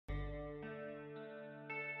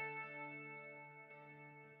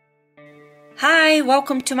Hi,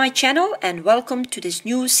 welcome to my channel and welcome to this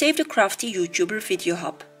new Save the Crafty YouTuber video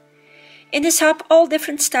hub. In this hub, all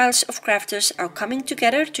different styles of crafters are coming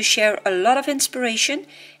together to share a lot of inspiration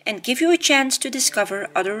and give you a chance to discover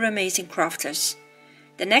other amazing crafters.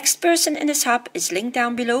 The next person in this hub is linked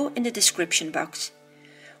down below in the description box.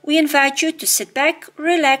 We invite you to sit back,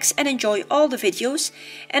 relax and enjoy all the videos,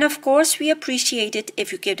 and of course we appreciate it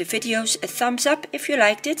if you give the videos a thumbs up if you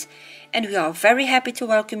liked it, and we are very happy to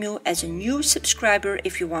welcome you as a new subscriber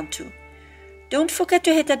if you want to. Don't forget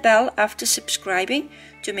to hit that bell after subscribing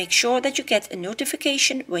to make sure that you get a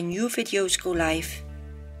notification when new videos go live.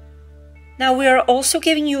 Now we are also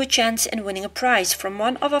giving you a chance in winning a prize from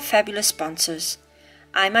one of our fabulous sponsors.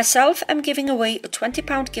 I myself am giving away a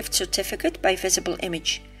 £20 gift certificate by Visible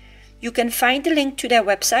Image. You can find the link to their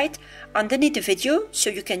website underneath the video so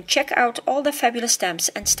you can check out all the fabulous stamps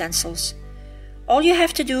and stencils. All you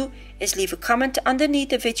have to do is leave a comment underneath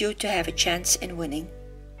the video to have a chance in winning.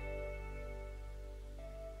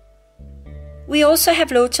 We also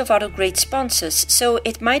have loads of other great sponsors, so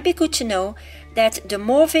it might be good to know that the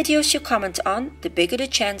more videos you comment on, the bigger the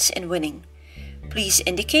chance in winning. Please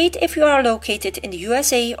indicate if you are located in the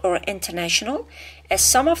USA or international, as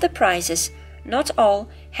some of the prizes, not all,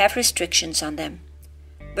 have restrictions on them.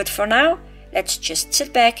 But for now, let's just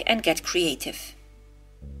sit back and get creative.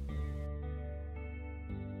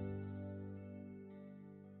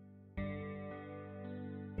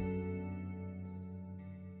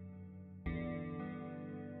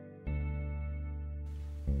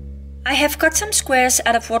 I have cut some squares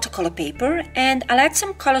out of watercolor paper and I'll add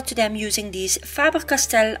some color to them using these Faber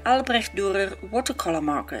Castell Albrecht Dürer watercolor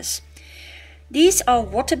markers. These are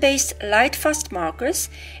water-based light-fast markers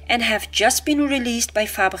and have just been released by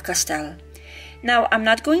Faber Castell. Now I'm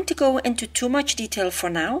not going to go into too much detail for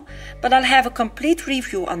now, but I'll have a complete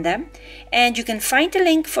review on them and you can find the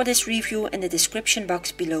link for this review in the description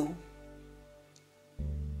box below.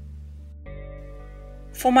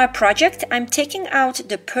 For my project, I'm taking out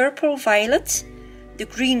the purple violet, the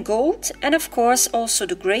green gold and of course also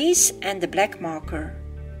the grays and the black marker.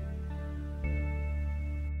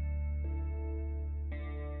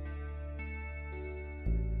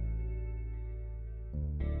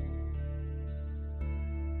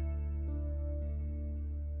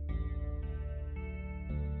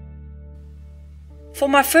 For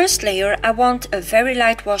my first layer, I want a very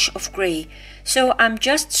light wash of grey, so I'm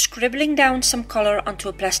just scribbling down some color onto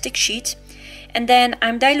a plastic sheet and then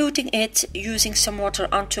I'm diluting it using some water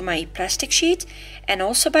onto my plastic sheet and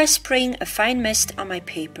also by spraying a fine mist on my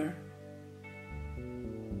paper.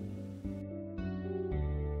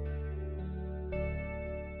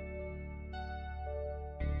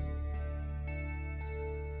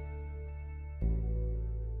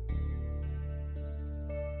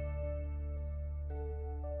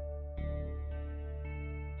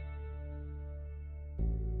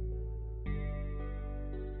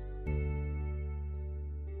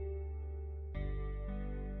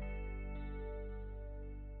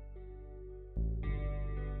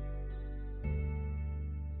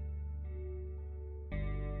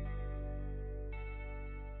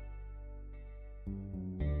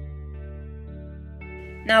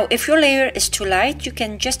 Now if your layer is too light, you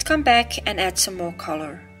can just come back and add some more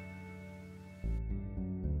color.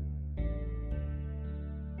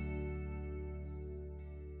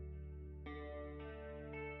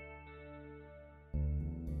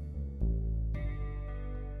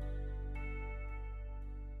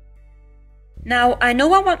 Now I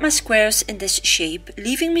know I want my squares in this shape,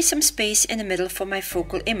 leaving me some space in the middle for my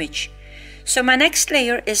focal image. So my next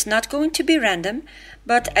layer is not going to be random,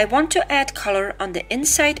 but I want to add color on the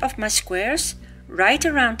inside of my squares, right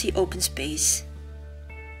around the open space.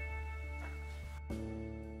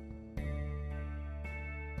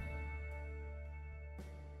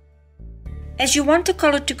 As you want the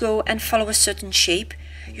color to go and follow a certain shape,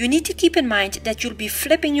 you need to keep in mind that you'll be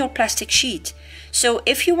flipping your plastic sheet. So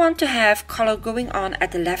if you want to have color going on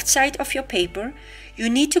at the left side of your paper, you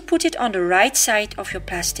need to put it on the right side of your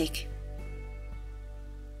plastic.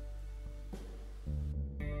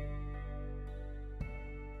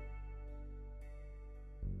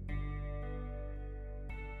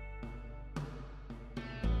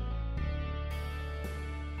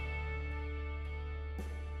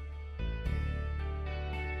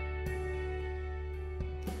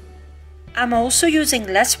 I'm also using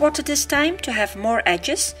less water this time to have more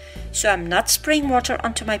edges, so I'm not spraying water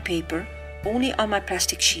onto my paper, only on my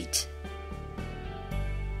plastic sheet.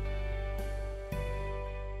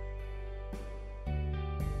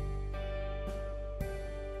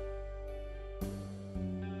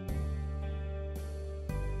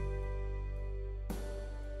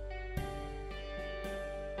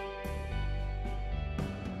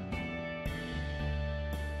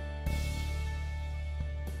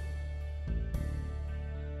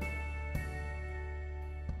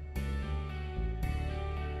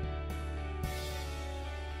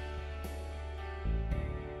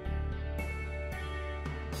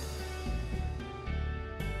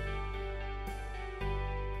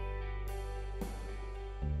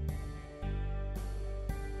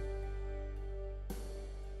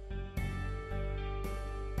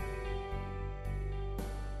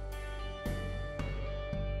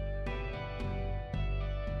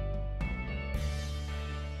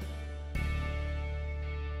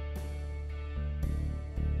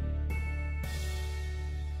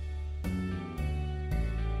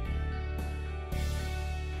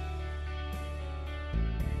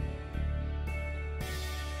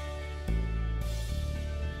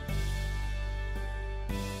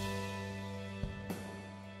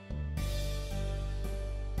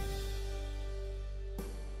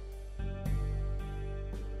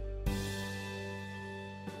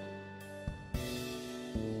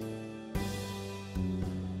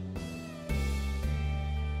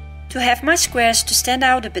 To have my squares to stand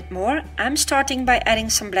out a bit more, I'm starting by adding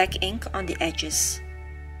some black ink on the edges.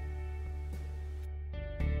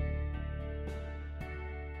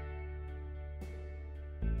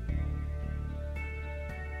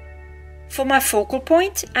 For my focal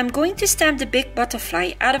point, I'm going to stamp the big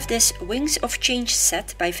butterfly out of this Wings of Change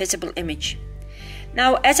set by Visible Image.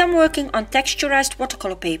 Now, as I'm working on texturized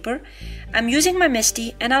watercolor paper, I'm using my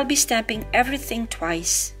MISTI and I'll be stamping everything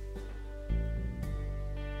twice.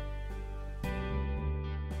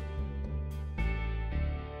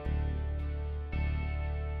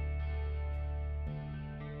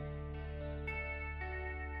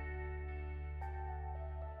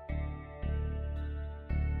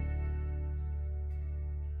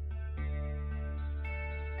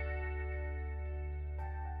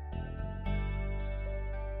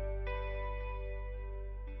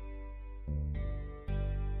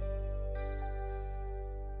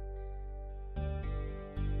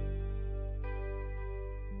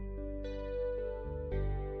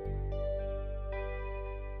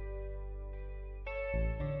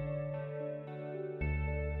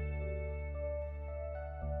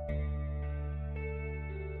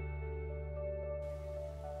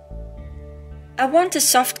 I want a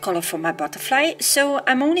soft color for my butterfly, so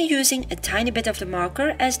I'm only using a tiny bit of the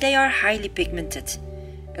marker as they are highly pigmented.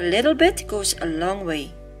 A little bit goes a long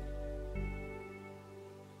way.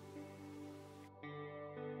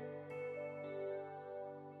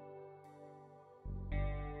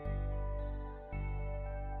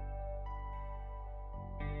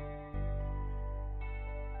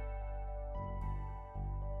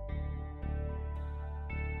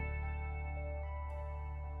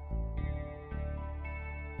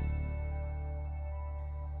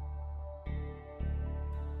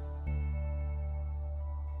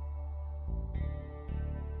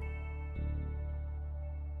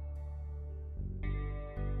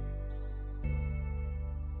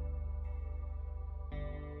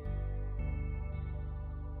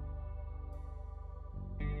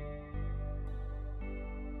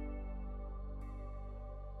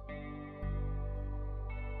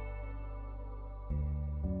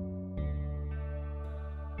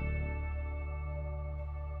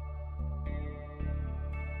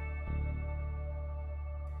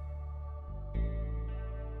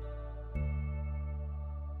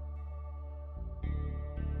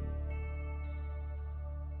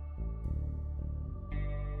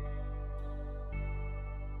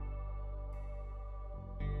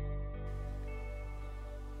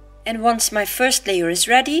 And once my first layer is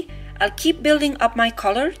ready, I'll keep building up my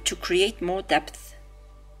color to create more depth.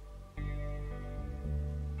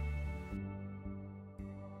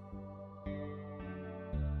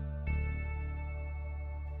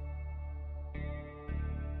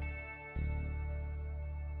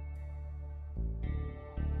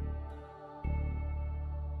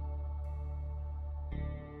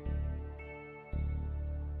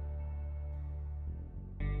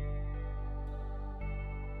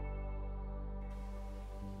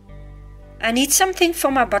 I need something for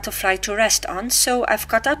my butterfly to rest on, so I've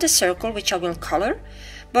cut out a circle which I will color,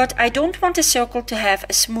 but I don't want the circle to have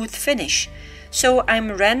a smooth finish, so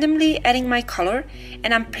I'm randomly adding my color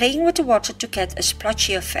and I'm playing with the water to get a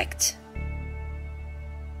splotchy effect.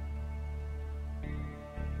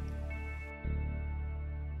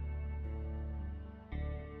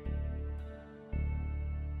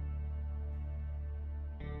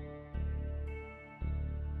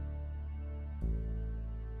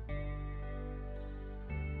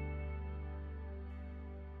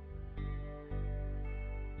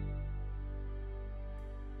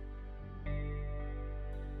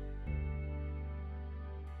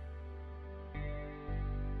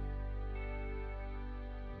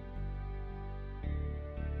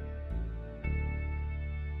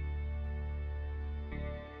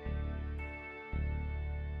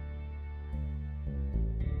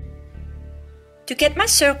 To get my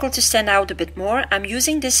circle to stand out a bit more, I'm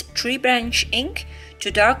using this tree branch ink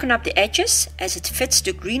to darken up the edges as it fits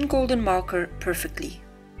the green golden marker perfectly.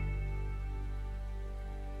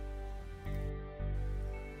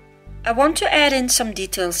 I want to add in some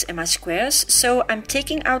details in my squares, so I'm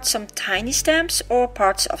taking out some tiny stamps or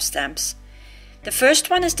parts of stamps. The first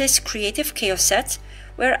one is this Creative Chaos set,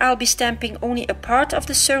 where I'll be stamping only a part of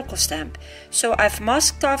the circle stamp, so I've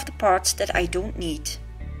masked off the parts that I don't need.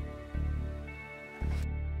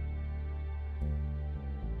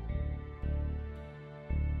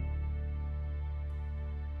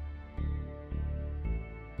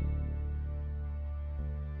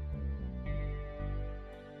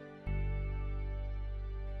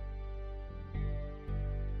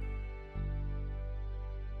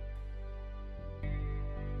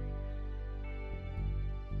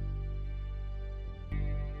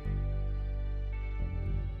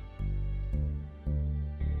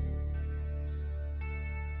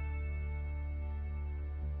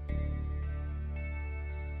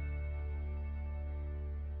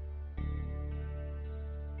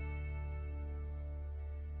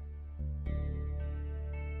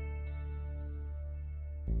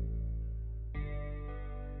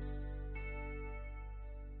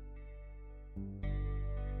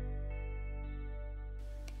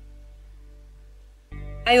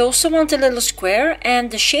 I also want a little square, and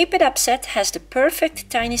the Shape It Up set has the perfect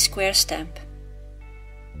tiny square stamp.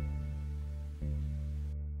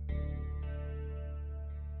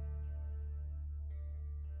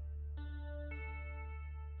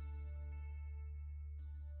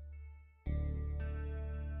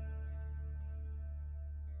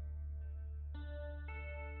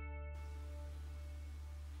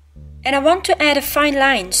 And I want to add a fine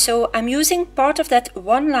line, so I'm using part of that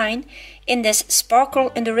one line in this Sparkle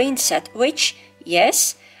in the Rain set, which,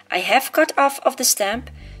 yes, I have cut off of the stamp,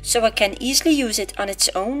 so I can easily use it on its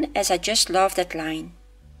own, as I just love that line.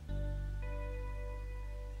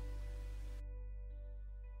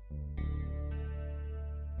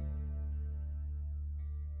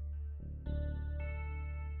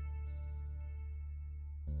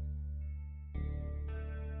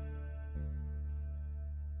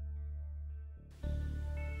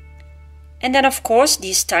 And then of course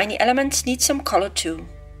these tiny elements need some color too.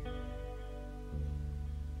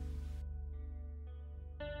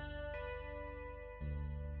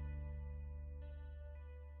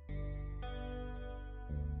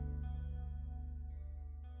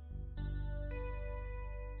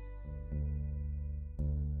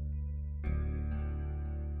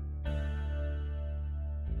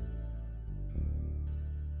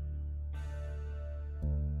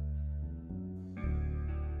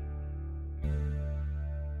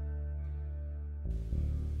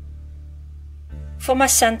 For my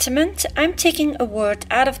sentiment, I'm taking a word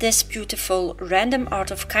out of this beautiful Random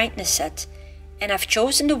Art of Kindness set, and I've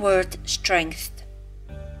chosen the word strength.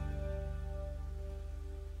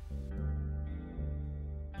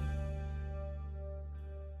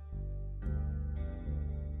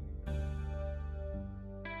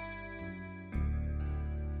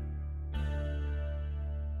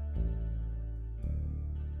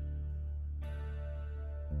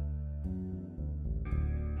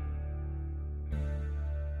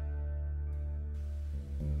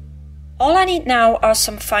 All I need now are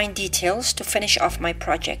some fine details to finish off my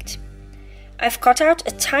project. I've cut out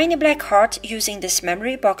a tiny black heart using this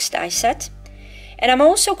memory box die set, and I'm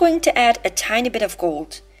also going to add a tiny bit of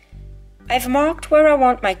gold. I've marked where I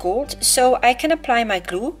want my gold so I can apply my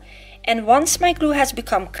glue, and once my glue has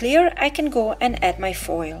become clear, I can go and add my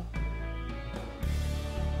foil.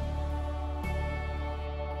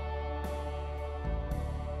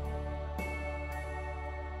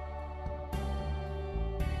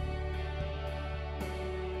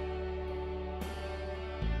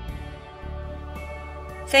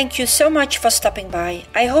 Thank you so much for stopping by.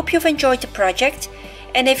 I hope you've enjoyed the project,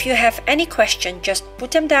 and if you have any question, just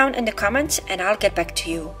put them down in the comments and I'll get back to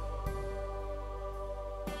you.